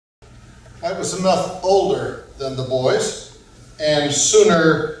I was enough older than the boys and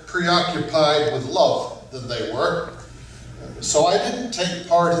sooner preoccupied with love than they were. So I didn't take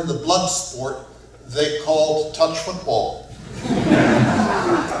part in the blood sport they called touch football.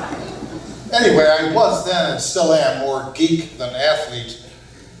 Anyway, I was then and still am more geek than athlete,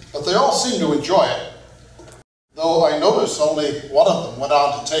 but they all seemed to enjoy it. Though I noticed only one of them went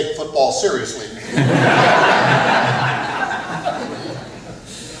on to take football seriously.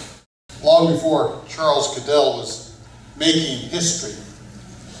 Long before Charles Goodell was making history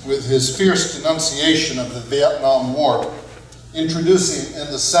with his fierce denunciation of the Vietnam War, introducing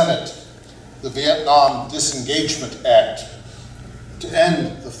in the Senate the Vietnam Disengagement Act to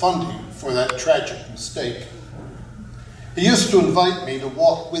end the funding for that tragic mistake. He used to invite me to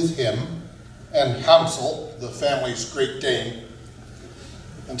walk with him and Hansel, the family's Great Dane.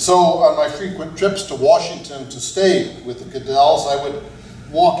 And so on my frequent trips to Washington to stay with the Goodells, I would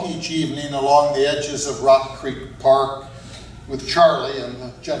walk each evening along the edges of Rock Creek Park with Charlie and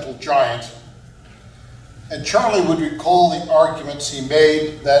the gentle giant. And Charlie would recall the arguments he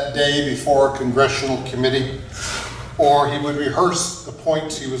made that day before a congressional committee, or he would rehearse the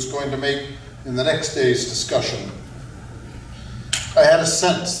points he was going to make in the next day's discussion. I had a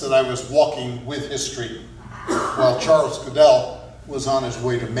sense that I was walking with history while Charles Goodell was on his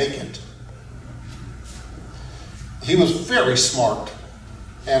way to make it. He was very smart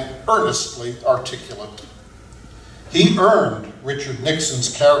and earnestly articulate. He earned Richard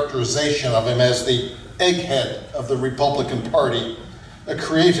Nixon's characterization of him as the egghead of the Republican Party, a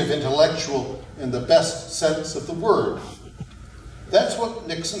creative intellectual in the best sense of the word. That's what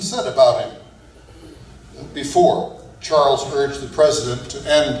Nixon said about him. Before Charles urged the president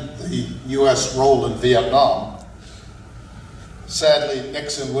to end the U.S. role in Vietnam. Sadly,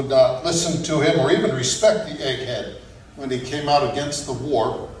 Nixon would not listen to him or even respect the egghead when he came out against the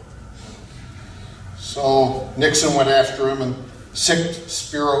war. So Nixon went after him and sicked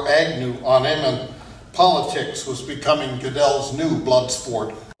Spiro Agnew on him, and politics was becoming Goodell's new blood sport.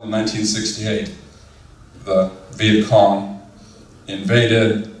 In 1968, the Viet Cong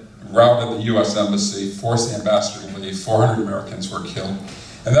invaded, routed the U.S. Embassy, forced the ambassador to leave, 400 Americans were killed,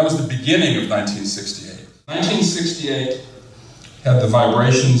 and that was the beginning of 1968. 1968 had the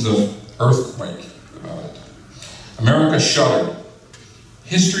vibrations of earthquake about it. America shuddered.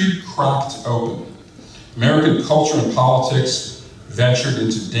 History cracked open. American culture and politics ventured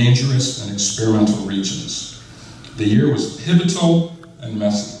into dangerous and experimental regions. The year was pivotal and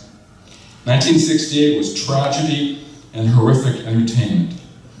messy. 1968 was tragedy and horrific entertainment.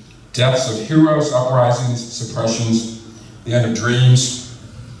 Deaths of heroes, uprisings, suppressions, the end of dreams,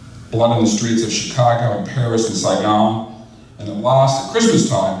 blood in the streets of Chicago and Paris and Saigon, and at last, at Christmas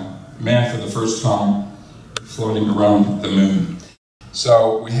time, man for the first time floating around the moon.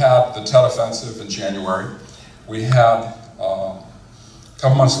 So we had the Tet Offensive in January. We had, a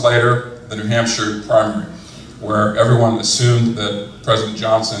couple months later, the New Hampshire primary, where everyone assumed that President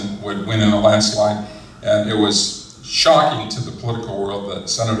Johnson would win in a landslide, and it was shocking to the political world that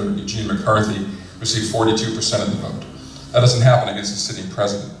Senator Eugene McCarthy received 42% of the vote. That doesn't happen against a sitting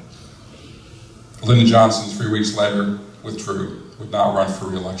president. Lyndon Johnson, 3 weeks later, withdrew, would not run for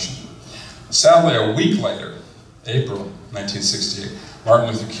re-election. Sadly, a week later, April 1968, Martin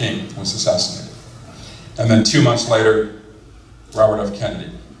Luther King was assassinated. And then 2 months later, Robert F.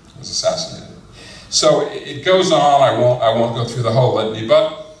 Kennedy was assassinated. So it goes on, I won't go through the whole litany,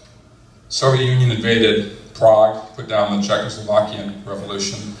 but Soviet Union invaded Prague, put down the Czechoslovakian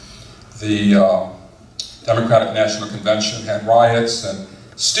Revolution. The Democratic National Convention had riots, and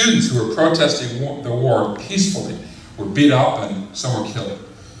students who were protesting the war peacefully were beat up and some were killed.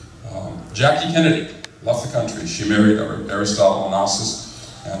 Jackie Kennedy left the country. She married Aristotle Onassis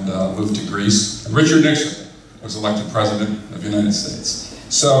and moved to Greece. And Richard Nixon was elected president of the United States.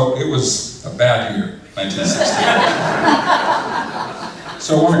 So it was a bad year, 1968.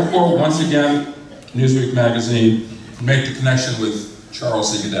 So I want to quote once again Newsweek magazine, make the connection with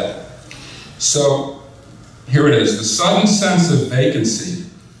Charles E. Goodell. So here it is: the sudden sense of vacancy,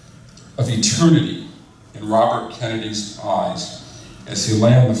 of eternity in Robert Kennedy's eyes as he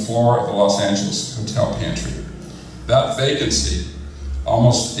lay on the floor of the Los Angeles hotel pantry. That vacancy,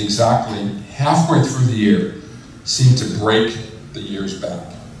 almost exactly halfway through the year, seemed to break the years back.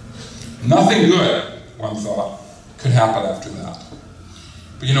 Nothing good, one thought, could happen after that.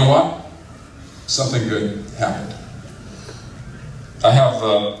 But you know what? Something good happened. I have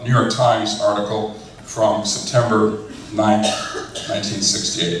the New York Times article from September 9th,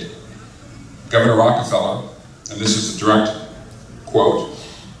 1968. Governor Rockefeller, and this is a direct quote,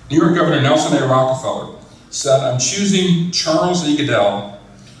 New York Governor Nelson A. Rockefeller said, "I'm choosing Charles E. Goodell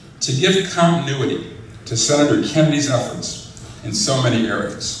to give continuity to Senator Kennedy's efforts in so many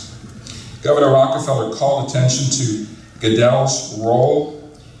areas. Governor Rockefeller called attention to Goodell's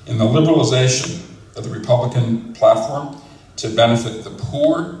role in the liberalization of the Republican platform to benefit the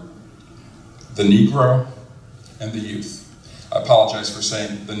poor, the Negro, and the youth. I apologize for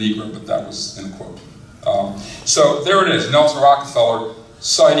saying the Negro, but that was in a quote. So there it is, Nelson Rockefeller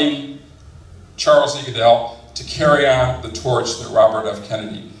citing Charles E. Goodell to carry on the torch that Robert F.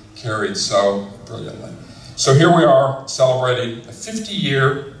 Kennedy carried so brilliantly. So here we are celebrating a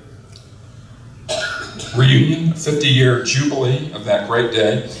 50-year reunion, a 50-year jubilee of that great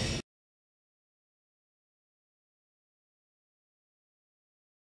day.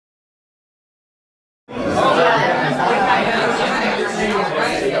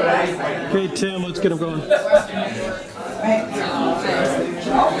 Okay, Tim, let's get him going. I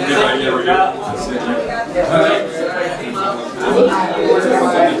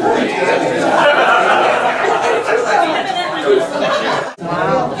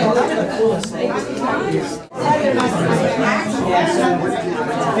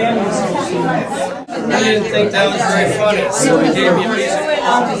didn't think that was very funny, so he gave me a piece of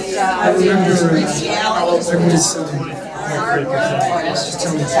I remember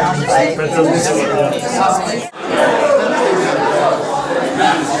there was